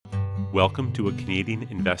Welcome to A Canadian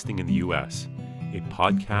Investing in the U.S., a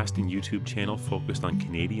podcast and YouTube channel focused on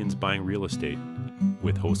Canadians buying real estate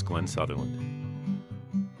with host Glenn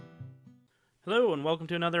Sutherland. Hello and welcome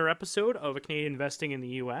to another episode of A Canadian Investing in the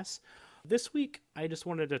U.S. This week, I just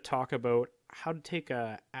wanted to talk about how to take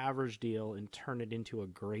an average deal and turn it into a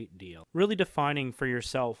great deal. Really defining for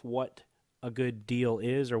yourself what a good deal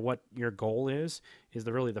is or what your goal is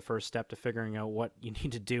really the first step to figuring out what you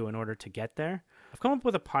need to do in order to get there. I've come up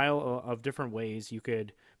with a pile of different ways you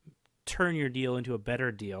could turn your deal into a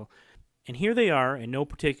better deal. And here they are in no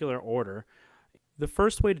particular order. The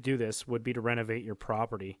first way to do this would be to renovate your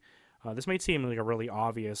property. This might seem like a really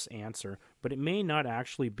obvious answer, but it may not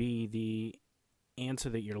actually be the answer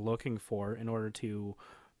that you're looking for in order to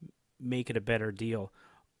make it a better deal.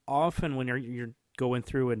 Often when you're going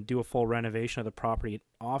through and do a full renovation of the property, it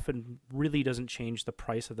often really doesn't change the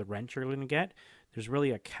price of the rent you're going to get. There's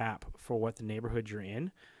really a cap for what the neighborhood you're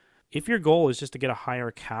in. If your goal is just to get a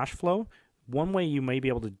higher cash flow, one way you may be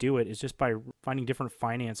able to do it is just by finding different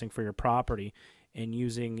financing for your property and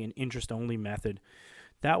using an interest-only method.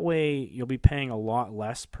 That way, you'll be paying a lot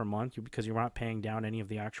less per month because you're not paying down any of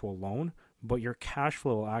the actual loan, but your cash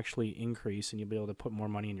flow will actually increase and you'll be able to put more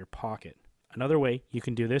money in your pocket. Another way you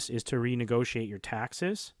can do this is to renegotiate your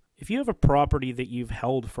taxes. If you have a property that you've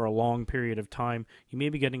held for a long period of time, you may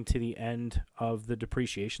be getting to the end of the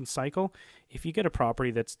depreciation cycle. If you get a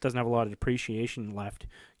property that doesn't have a lot of depreciation left,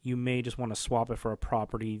 you may just want to swap it for a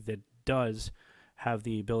property that does have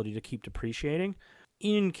the ability to keep depreciating.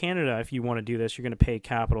 In Canada, if you want to do this, you're going to pay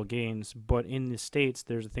capital gains, but in the States,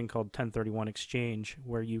 there's a thing called 1031 exchange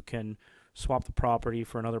where you can swap the property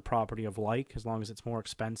for another property of like, as long as it's more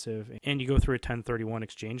expensive, and you go through a 1031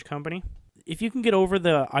 exchange company. If you can get over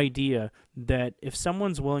the idea that if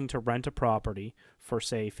someone's willing to rent a property for,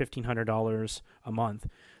 say, $1,500 a month,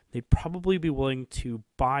 they'd probably be willing to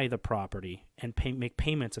buy the property and make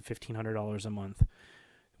payments of $1,500 a month.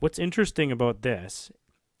 What's interesting about this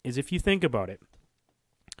is if you think about it,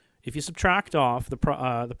 if you subtract off the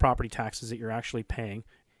property taxes that you're actually paying,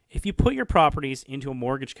 if you put your properties into a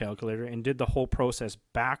mortgage calculator and did the whole process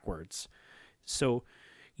backwards, so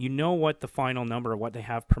you know what the final number of what they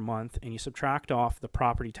have per month, and you subtract off the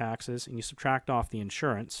property taxes and you subtract off the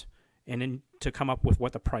insurance, and then to come up with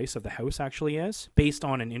what the price of the house actually is based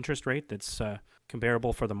on an interest rate that's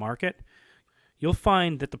comparable for the market, you'll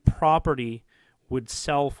find that the property would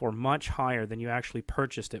sell for much higher than you actually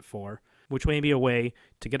purchased it for, which may be a way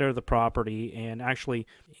to get out of the property and actually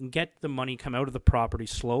get the money come out of the property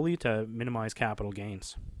slowly to minimize capital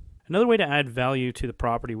gains. Another way to add value to the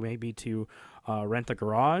property may be to rent a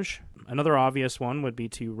garage. Another obvious one would be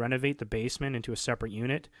to renovate the basement into a separate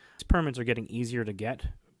unit. These permits are getting easier to get,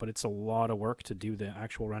 but it's a lot of work to do the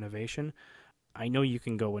actual renovation. I know you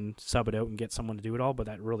can go and sub it out and get someone to do it all, but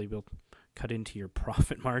that really will cut into your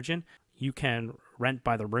profit margin. You can rent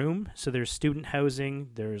by the room. So there's student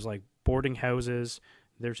housing, there's like boarding houses,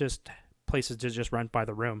 there's just places to just rent by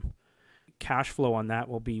the room. Cash flow on that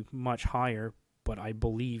will be much higher, but I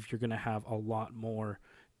believe you're going to have a lot more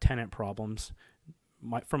tenant problems.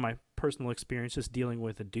 From my personal experiences dealing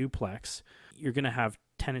with a duplex, you're going to have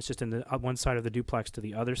tenants just in the one side of the duplex to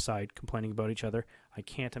the other side complaining about each other. I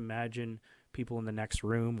can't imagine people in the next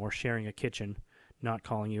room or sharing a kitchen not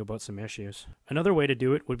calling you about some issues. Another way to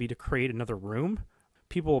do it would be to create another room.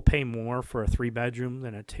 People will pay more for a 3-bedroom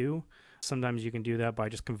than a 2. Sometimes you can do that by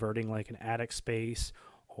just converting like an attic space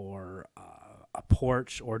or a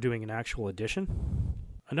porch or doing an actual addition.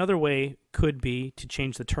 Another way could be to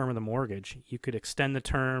change the term of the mortgage. You could extend the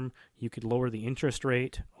term, you could lower the interest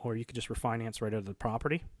rate, or you could just refinance right out of the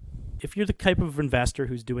property. If you're the type of investor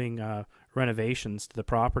who's doing renovations to the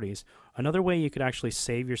properties, another way you could actually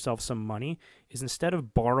save yourself some money is instead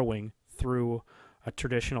of borrowing through a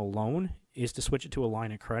traditional loan is to switch it to a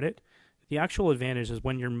line of credit. The actual advantage is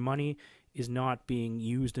when your money is not being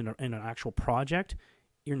used in an actual project,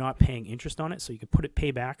 you're not paying interest on it, so you could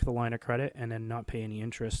pay back the line of credit and then not pay any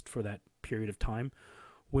interest for that period of time,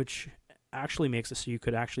 which actually makes it so you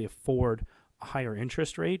could actually afford a higher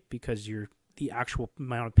interest rate because the actual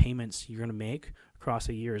amount of payments you're going to make across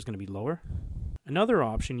a year is going to be lower. Another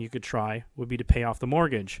option you could try would be to pay off the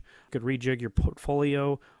mortgage. You could rejig your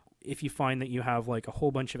portfolio. If you find that you have like a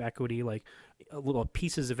whole bunch of equity, like little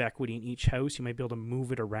pieces of equity in each house, you might be able to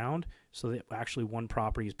move it around so that actually one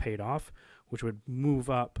property is paid off, which would move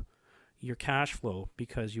up your cash flow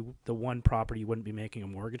because the one property you wouldn't be making a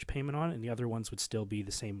mortgage payment on and the other ones would still be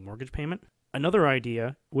the same mortgage payment. Another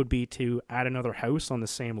idea would be to add another house on the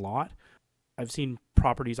same lot.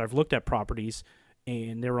 I've looked at properties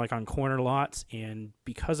and they were like on corner lots, and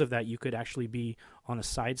because of that you could actually be on a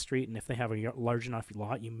side street, and if they have a large enough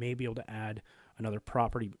lot, you may be able to add another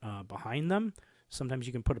property behind them. Sometimes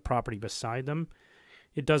you can put a property beside them.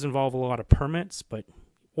 It does involve a lot of permits,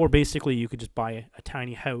 or basically you could just buy a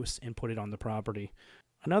tiny house and put it on the property.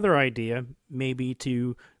 Another idea may be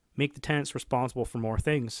to make the tenants responsible for more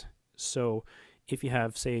things. So if you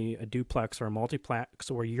have, say, a duplex or a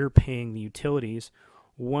multiplex where you're paying the utilities,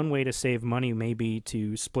 one way to save money may be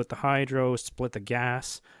to split the hydro, split the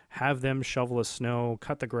gas, have them shovel the snow,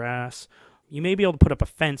 cut the grass. You may be able to put up a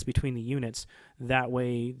fence between the units. That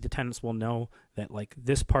way the tenants will know that like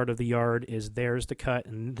this part of the yard is theirs to cut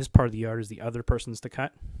and this part of the yard is the other person's to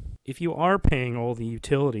cut. If you are paying all the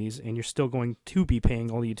utilities and you're still going to be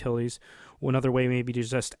paying all the utilities, another way may be to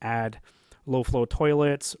just add low-flow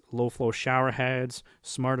toilets, low-flow shower heads,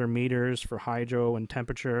 smarter meters for hydro and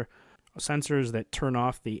temperature, sensors that turn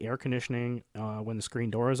off the air conditioning when the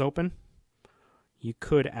screen door is open. You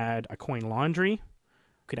could add a coin laundry.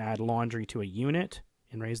 You could add laundry to a unit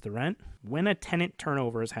and raise the rent. When a tenant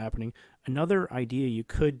turnover is happening, another idea you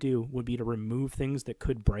could do would be to remove things that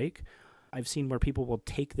could break. I've seen where people will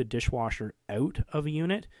take the dishwasher out of a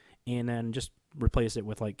unit and then just replace it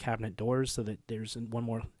with like cabinet doors so that there's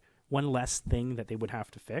one less thing that they would have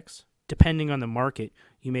to fix. Depending on the market,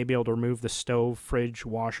 you may be able to remove the stove, fridge,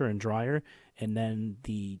 washer, and dryer, and then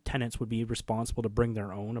the tenants would be responsible to bring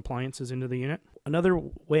their own appliances into the unit. Another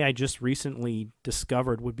way I just recently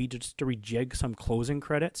discovered would be just to rejig some closing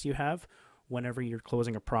credits you have whenever you're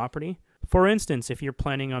closing a property. For instance, if you're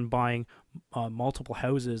planning on buying multiple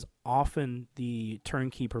houses, often the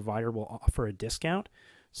turnkey provider will offer a discount.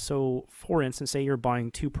 So, for instance, say you're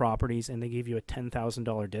buying 2 properties and they give you a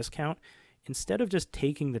 $10,000 discount. Instead of just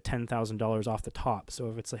taking the $10,000 off the top, so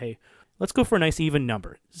if it's hey, let's go for a nice even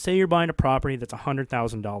number. Say you're buying a property that's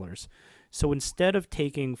 $100,000. So instead of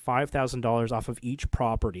taking $5,000 off of each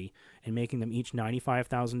property and making them each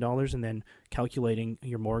 $95,000 and then calculating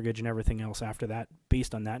your mortgage and everything else after that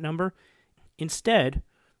based on that number, instead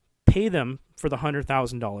pay them for the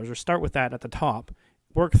 $100,000 or start with that at the top,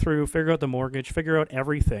 work through, figure out the mortgage, figure out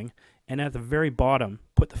everything, and at the very bottom,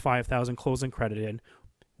 put the $5,000 closing credit in.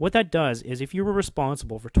 What that does is if you were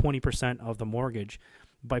responsible for 20% of the mortgage,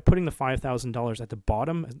 by putting the $5,000 at the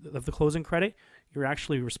bottom of the closing credit, you're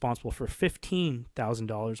actually responsible for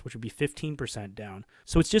 $15,000, which would be 15% down.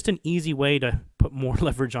 So it's just an easy way to put more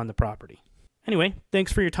leverage on the property. Anyway,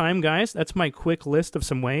 thanks for your time, guys. That's my quick list of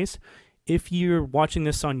some ways. If you're watching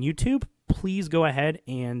this on YouTube, please go ahead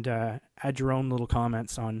and add your own little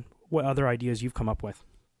comments on what other ideas you've come up with.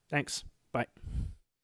 Thanks. Bye.